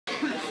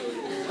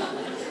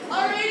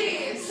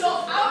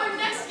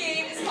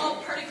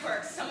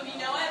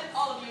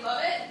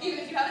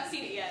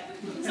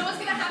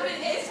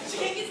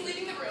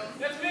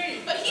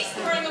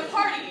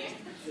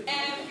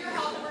And with your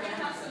help, we're going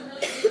to have some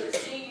really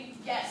interesting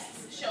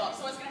guests show up.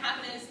 So what's going to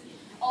happen is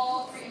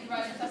all three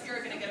improvisers up here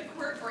are going to get a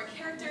quirk or a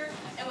character,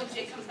 and when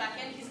Jake comes back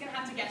in, he's going to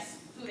have to guess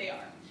who they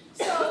are.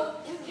 So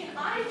can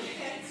I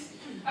get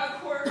a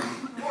quirk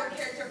or a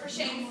character for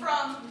Shane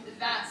from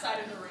that side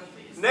of the room,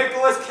 please?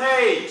 Nicolas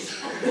Cage!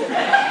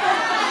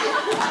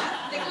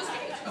 Nicolas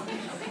Cage, okay.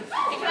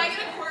 And can I get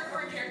a quirk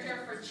or a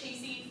character for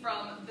Chasey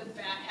from the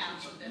back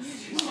half of this?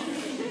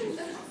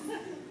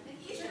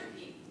 Mr. P.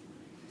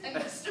 And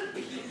Mr. P.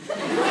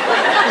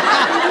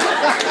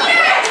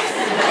 Yes!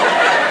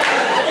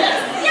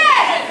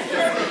 Yes!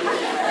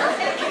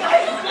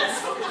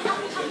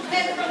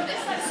 And from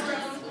this side of the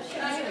room,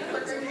 can I get a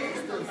quirk or a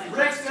character for my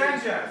Rick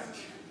Sanchez!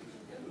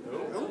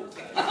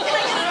 Can I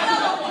get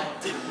another one?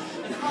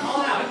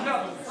 All out,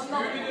 another one.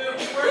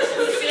 Where's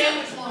the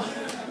sandwich line?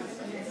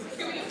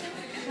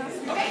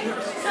 Okay,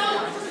 so,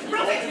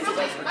 real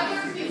quick, I'm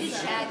going to review these.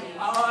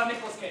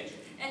 Nicolas Cage.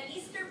 And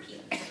Easter P.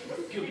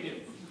 Scooby-Doo.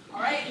 All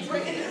right,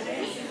 bring it in.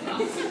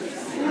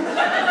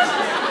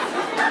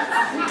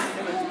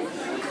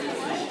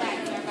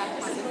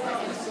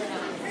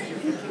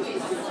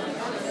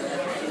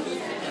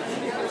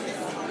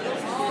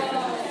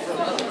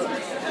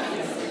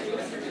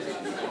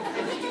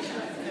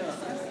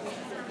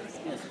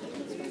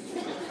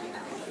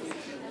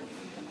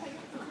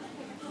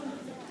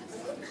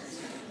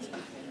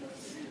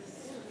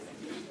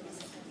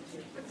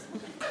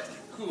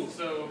 Cool,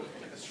 so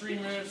got the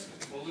streamers,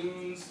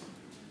 balloons,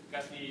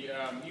 got the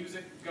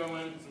music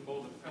going, some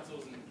bowls of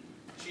pretzels and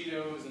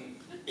Cheetos, and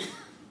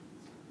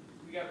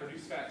we got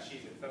reduced fat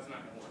Cheez-Its. That's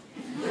not going to work.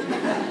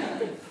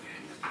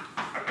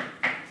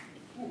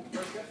 Ooh,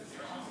 first guest is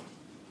here. Awesome.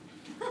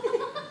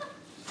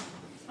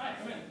 Hi,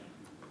 come in.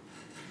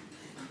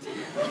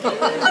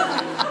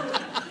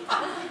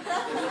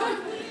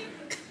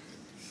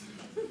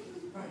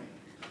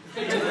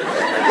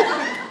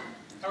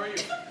 How are you?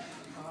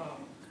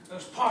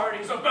 This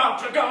party's about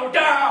to go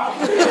down!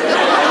 It's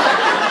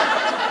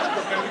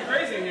gonna be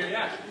crazy in here,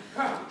 yeah.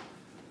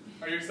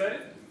 Are you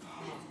excited?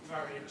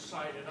 Very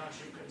excited, as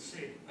you can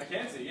see. I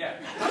can see, yeah.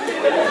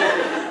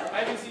 I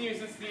haven't seen you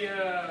since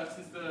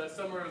the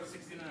summer of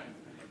 '69.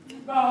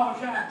 Oh,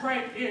 yeah,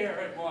 great year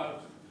it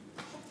was.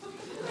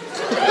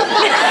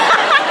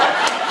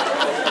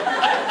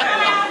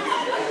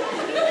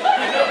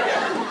 I'm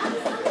sorry, I have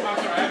another guess.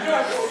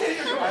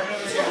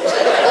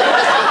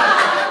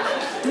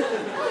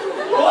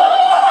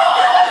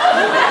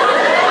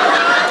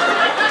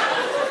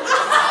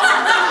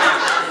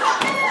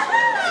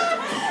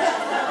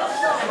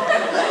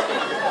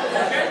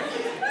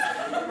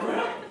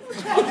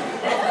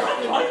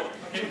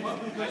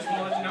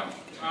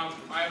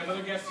 I have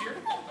another guest here.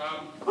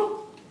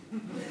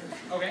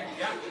 Okay,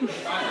 yeah.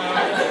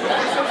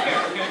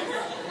 Okay.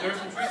 There's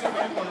some treats up in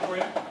the corner for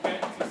you. Okay,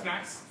 some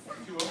snacks.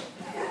 2 of them.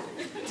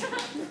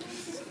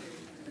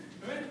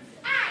 Come in.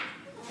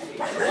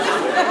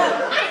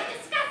 I'm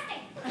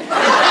disgusting.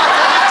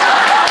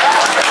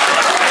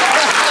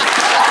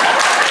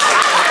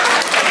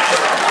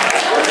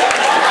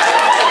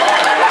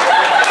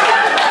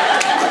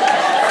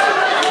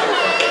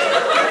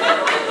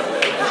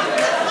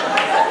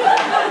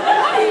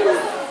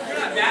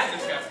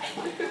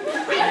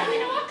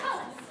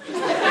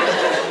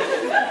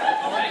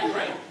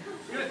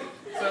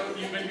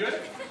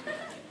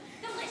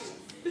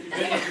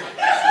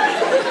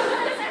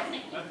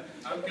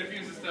 I'm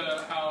confused as to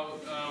how,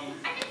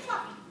 I think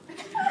fluffy.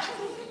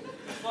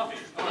 It's fluffy.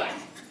 Alright.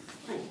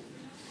 Cool.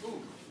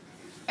 Ooh.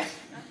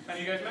 Have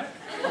you guys met?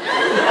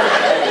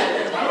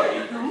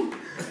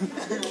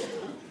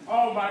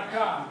 Oh my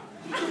God.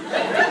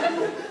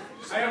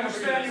 I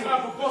understand you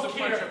have a book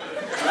here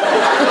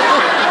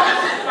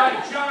by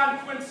John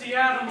Quincy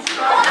Adams.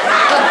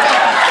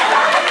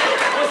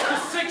 It's the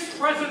sixth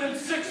president,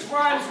 6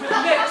 rhymes with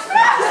Nicks.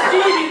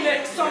 Stevie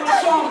Nicks on a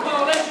song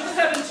called Engine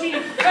 17.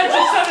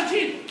 Engine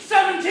 17,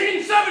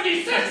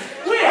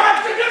 1776. We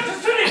have to get to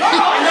City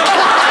Hall.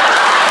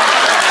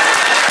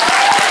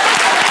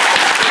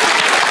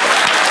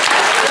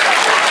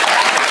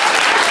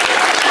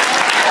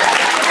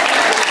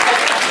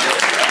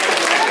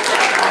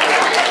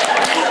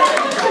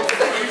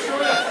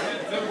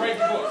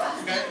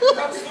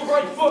 That's the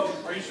right book.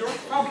 Are you sure?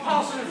 I'm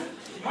positive.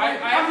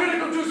 I'm going to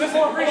go do some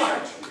more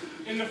research.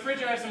 In the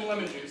fridge, I have some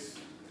lemon juice.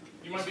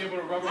 You might be able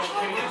to rub it on the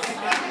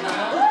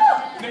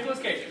pages. Nicolas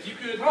Cage, if you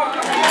could. You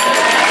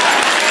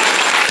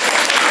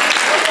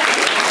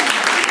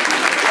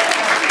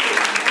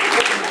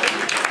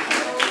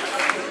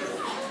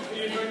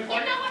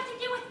know what to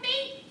do with me?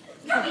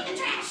 Go eat the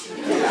trash. Go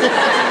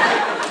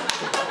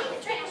eat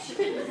the trash.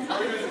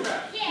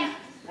 Yeah,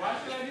 Why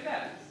should I do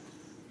that?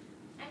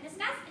 I'm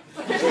disgusting.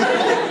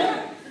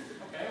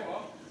 Okay,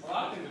 well, a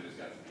lot of things are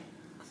disgusting.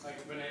 Like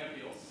banana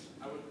peels.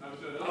 I would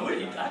do those. I would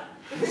eat that.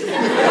 I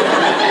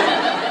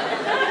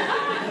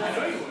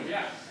know you would,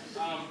 yeah.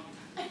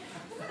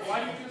 Why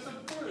do you feel so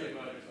poorly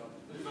about yourself?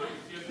 Do you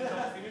have some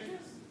self-esteem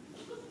issues?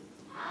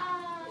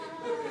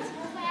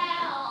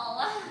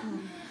 Well,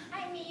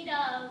 I'm in need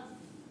of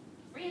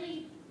really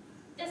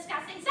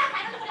disgusting stuff. I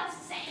don't know what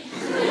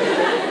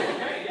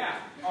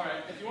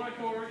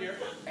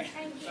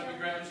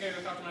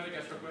talk to my other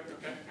guest real quick,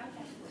 okay?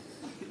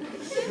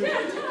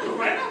 Okay.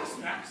 Right on the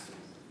snacks.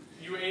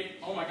 You ate,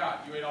 oh my god,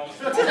 you ate all the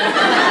snacks.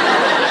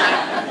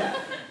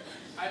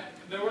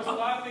 There was a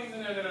lot of things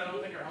in there that I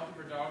don't think are healthy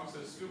for dogs, so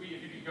Scooby,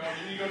 if you could go,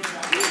 you need to go to the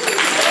bathroom.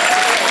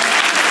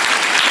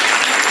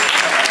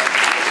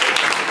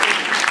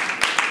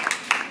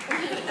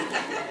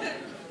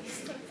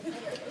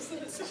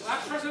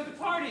 Last person at the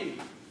party.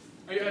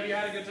 Have you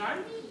had a good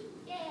time?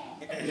 Yeah.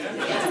 Yeah?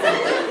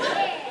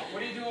 Yeah.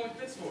 What are you doing with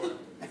this for?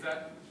 Is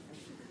that,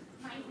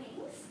 My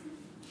wings.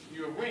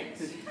 you have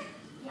wings?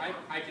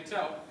 I can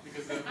tell,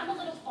 because the, I'm a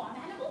little farm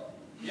animal.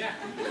 yeah.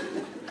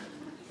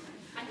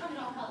 I come in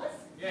all colors.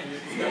 Yeah, you're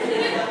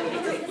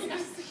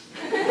disgusting.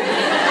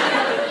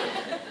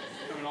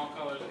 Come in all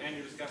colors, and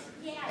you're disgusting.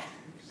 Yeah.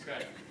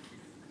 Okay.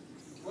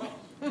 Well,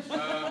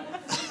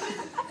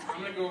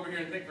 I'm going to go over here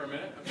and think for a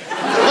minute. Okay.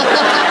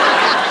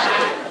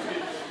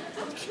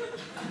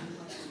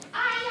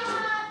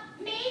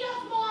 Made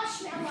of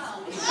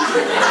marshmallows. Okay.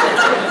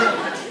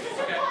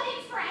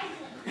 Supported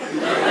Franklin.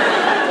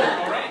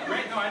 All right,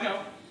 great. No, I know.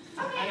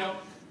 Okay. I know.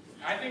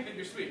 I think that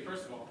you're sweet,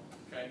 first of all.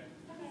 Okay. Okay.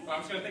 Well,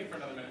 I'm just going to think for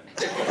another minute. I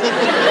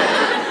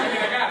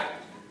think I got it.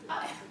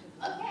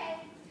 Okay.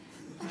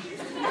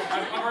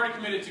 I've already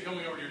committed to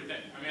coming over here to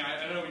think. I mean,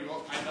 I know you.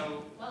 I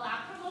know. Well,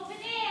 I'll come over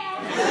there.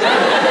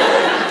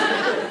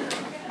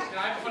 And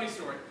I have a funny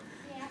story.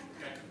 Yeah.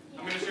 Okay.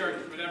 I'm going to share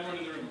it with everyone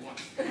in the room at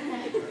once.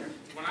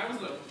 When I was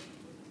little,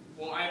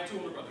 well, I have 2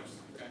 older brothers.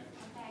 Okay.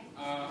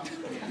 Okay.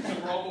 So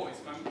we're all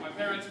boys. My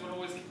parents would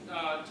always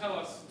tell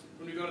us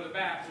when we go to the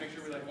bath to make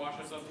sure we like wash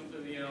ourselves,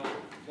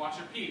 wash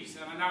our peeps.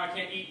 And now I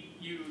can't eat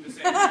you the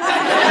same.